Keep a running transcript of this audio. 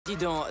Dis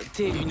donc,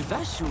 t'es une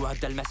vache ou un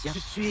dalmatien? Je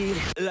suis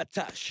la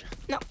tâche.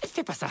 Non,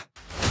 fais pas ça.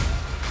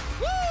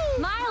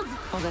 Miles,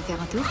 on va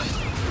faire un tour.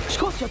 Je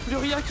crois qu'il n'y a plus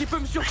rien qui peut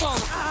me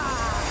surprendre.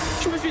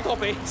 Je me suis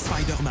trompé.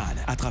 Spider-Man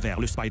à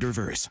travers le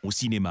Spider-Verse au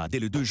cinéma dès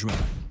le 2 juin.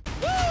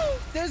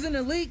 There's an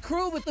elite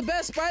crew with the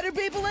best spider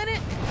people in it?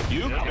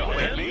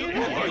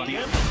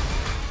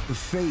 The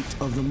fate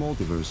of the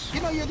multiverse.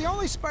 You know, you're the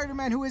only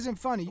Spider-Man who isn't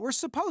funny. We're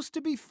supposed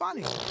to be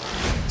funny.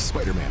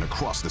 Spider-Man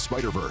Across the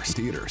Spider-Verse,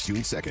 theaters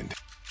June 2nd.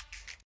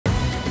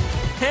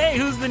 Hey,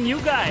 who's the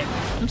new guy?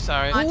 I'm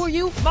sorry. Who are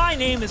you? My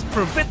name is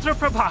Pravitra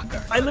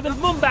Prabhakar. I live in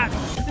Mumbai.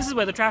 This is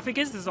where the traffic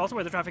is. This is also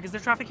where the traffic is.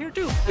 There's traffic here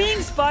too.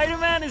 Being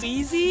Spider-Man is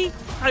easy.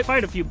 I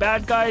fight a few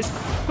bad guys.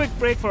 Quick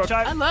break for a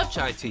chai. I love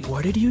chai tea.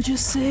 What did you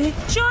just say?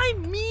 Chai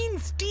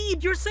means tea.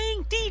 You're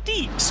saying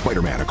tea.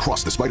 Spider-Man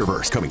Across the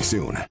Spider-Verse coming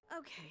soon.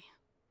 Okay.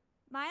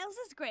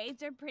 Miles's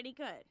grades are pretty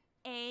good.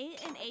 A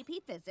in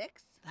AP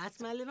Physics. That's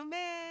my little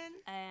man.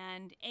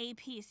 And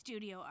AP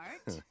Studio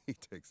Art. He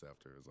takes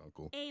after his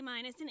uncle. A-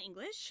 in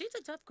English. She's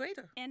a tough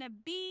grader. And a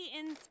B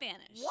in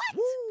Spanish. What?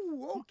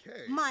 Ooh,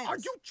 okay. Miles. Are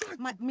you trying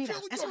to Mira,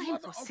 kill eso your es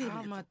mother? imposible.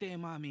 Cálmate,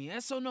 mami.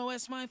 Eso no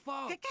es my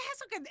fault. ¿Qué es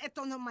eso que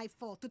esto no es my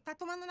fault? Tú estás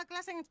tomando una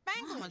clase en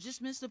Spanglish. Mama,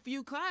 just missed a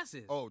few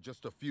classes. Oh,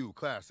 just a few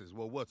classes.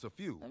 Well, what's a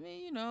few? I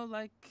mean, you know,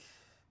 like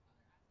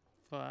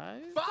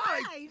 5.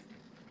 5?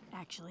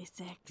 Actually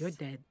 6. You're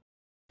dead.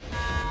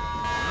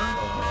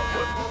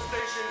 All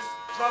stations,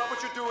 drop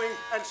what you're doing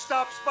and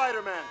stop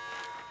Spider-Man.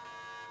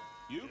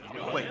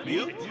 Wait,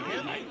 Mute?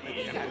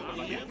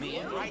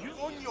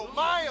 Coño,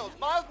 Miles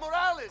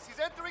Morales, he's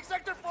entering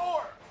Sector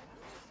 4.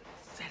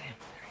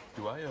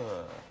 Do I,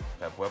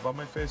 have web on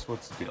my face?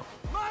 What's the deal?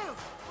 Miles,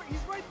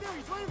 he's right there,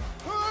 he's right.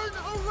 Turn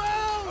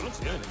around! I don't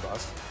see anything,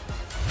 boss.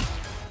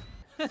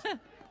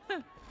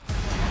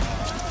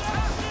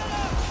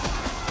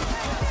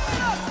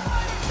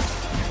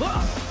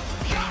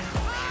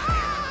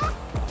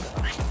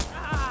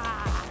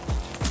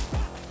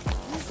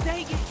 This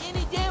thing get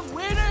any damn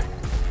weirder?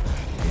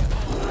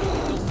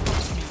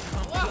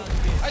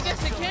 I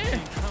guess it can.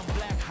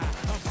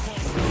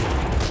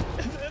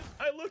 And then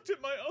I looked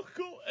at my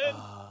uncle and...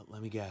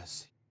 Let me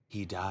guess.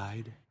 He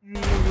died?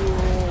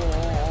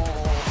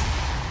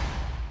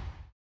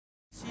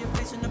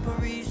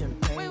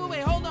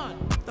 Wait, hold on.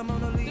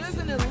 There's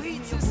an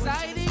elite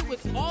society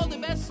with all the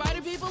best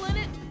spider people in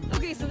it?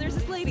 Okay, so there's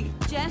this lady,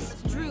 Jess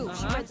Drew.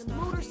 She rides a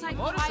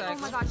motorcycle. Oh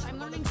my gosh, I'm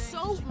learning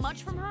so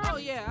much from her. Oh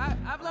yeah,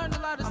 I've learned a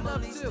lot of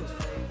stuff too.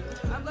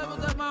 I've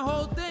leveled up my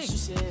whole thing.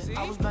 See?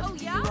 Oh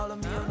yeah?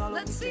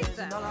 Let's see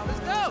then. Let's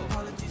go.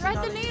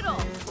 Thread the needle.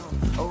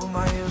 Over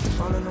my heels,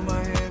 falling on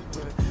my head,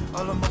 but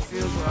all of my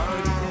feels were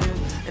already dead.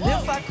 And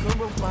if I could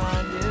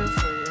rewind it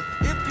for you,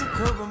 if you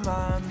could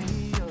remind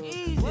me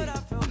of what I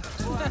felt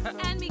before I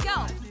felt. And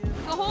Miguel.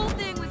 The whole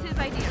thing was his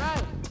idea.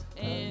 Right.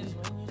 And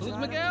who's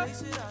Miguel?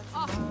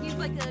 Oh, he's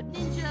like a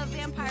ninja,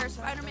 vampire,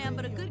 Spider-Man,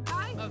 but a good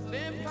guy. A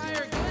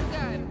vampire good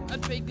guy.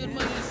 I'd pay good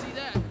money to see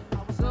that.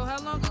 So how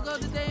long ago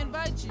did they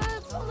invite you?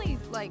 It's only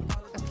like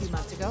a few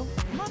months ago.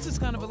 Months is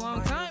kind of a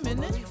long time,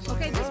 isn't it?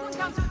 Okay, this one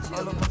counts for 2.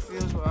 All of my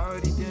feels were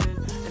already dead.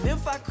 And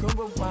if I could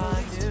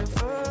rewind it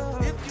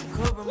for you, if you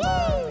could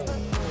remind me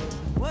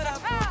of what I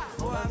felt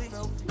before I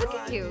felt. Look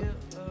at you.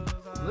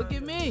 Look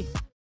at me.